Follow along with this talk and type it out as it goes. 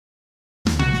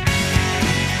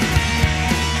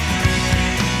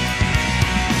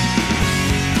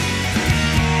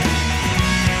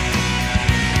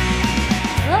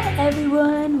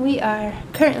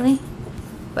currently,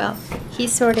 well,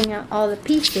 he's sorting out all the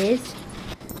pieces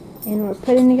and we're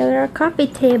putting together our coffee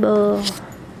table.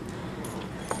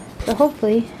 So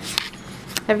hopefully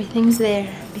everything's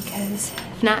there, because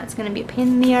if not, it's going to be a pain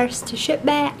in the arse to ship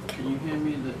back. Can you hand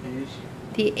me the A's?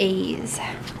 The A's.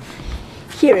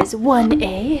 Here is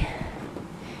 1A.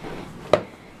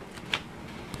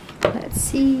 Let's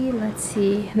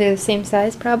see. They're the same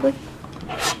size probably.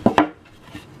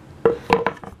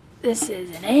 This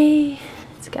is an A.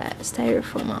 It's got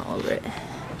styrofoam all over it.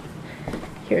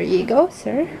 Here you go,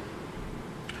 sir.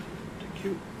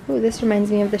 Cute. Ooh, this reminds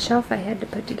me of the shelf I had to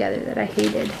put together that I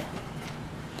hated.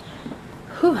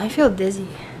 Whew, I feel dizzy.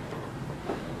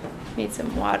 Need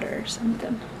some water or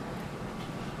something.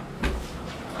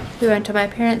 We went to my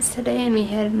parents today and we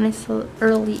had a nice little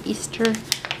early Easter,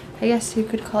 I guess you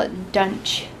could call it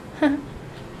dunch.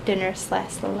 Dinner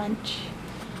 / lunch.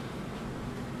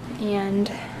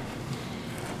 And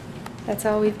that's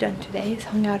all we've done today, is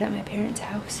hung out at my parents'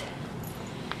 house.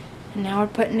 And now we're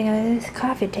putting together this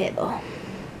coffee table.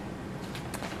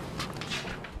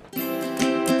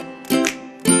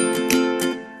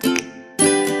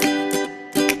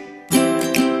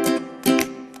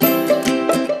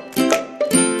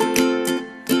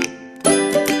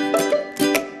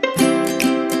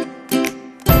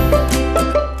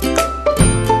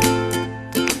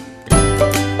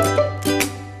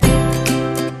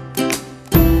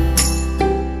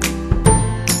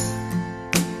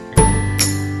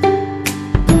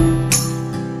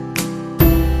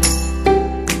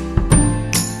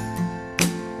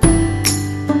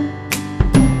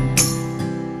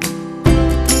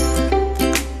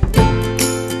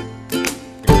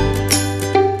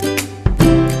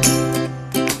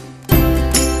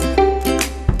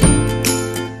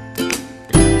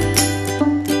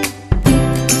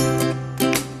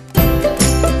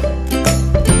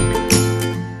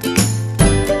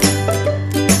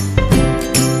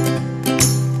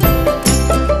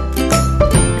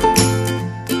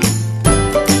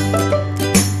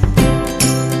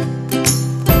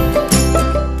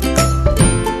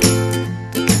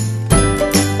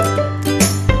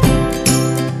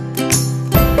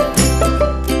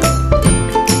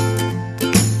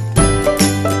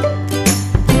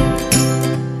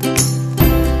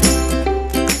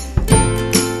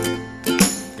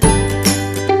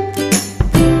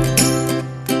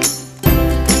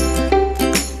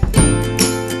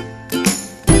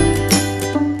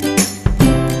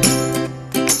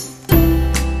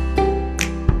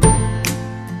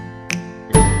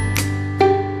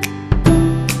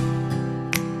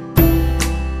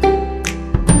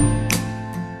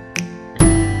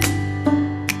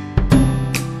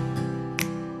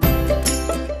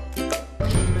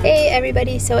 Hey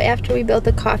everybody, so after we built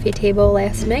the coffee table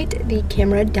last night, the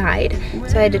camera died,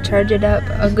 so I had to charge it up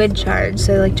a good charge.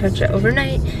 So I like charged it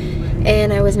overnight,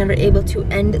 and I was never able to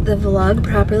end the vlog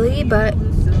properly, but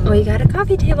we got a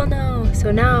coffee table now.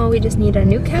 So now we just need a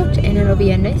new couch, and it'll be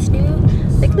a nice new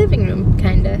like living room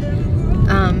kinda.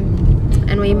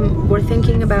 And we were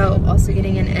thinking about also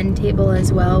getting an end table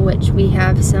as well, which we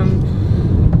have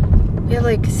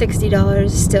like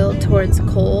 $60 still towards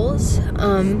Kohl's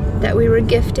that we were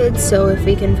gifted, so if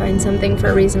we can find something for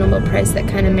a reasonable price that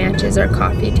kind of matches our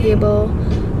coffee table,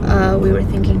 we were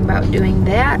thinking about doing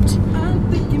that,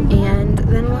 and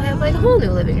then we'll have like a whole new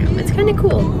living room. It's kind of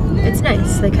cool. It's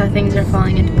nice, like how things are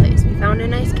falling into place. We found a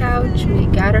nice couch, we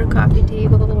got our coffee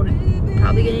table, we're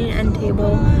probably getting an end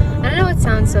table. I know it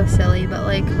sounds so silly, but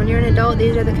like when you're an adult,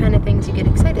 these are the kind of things you get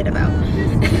excited about.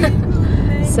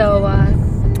 So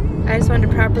I just wanted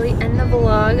to properly end the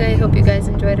vlog. I hope you guys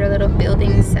enjoyed our little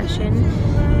building session.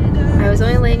 I was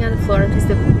only laying on the floor because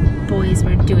the boys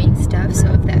were doing stuff,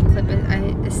 so if that clip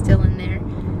is still in there,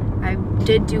 I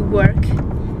did do work.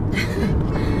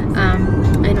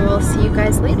 And we'll see you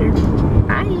guys later.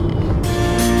 Bye!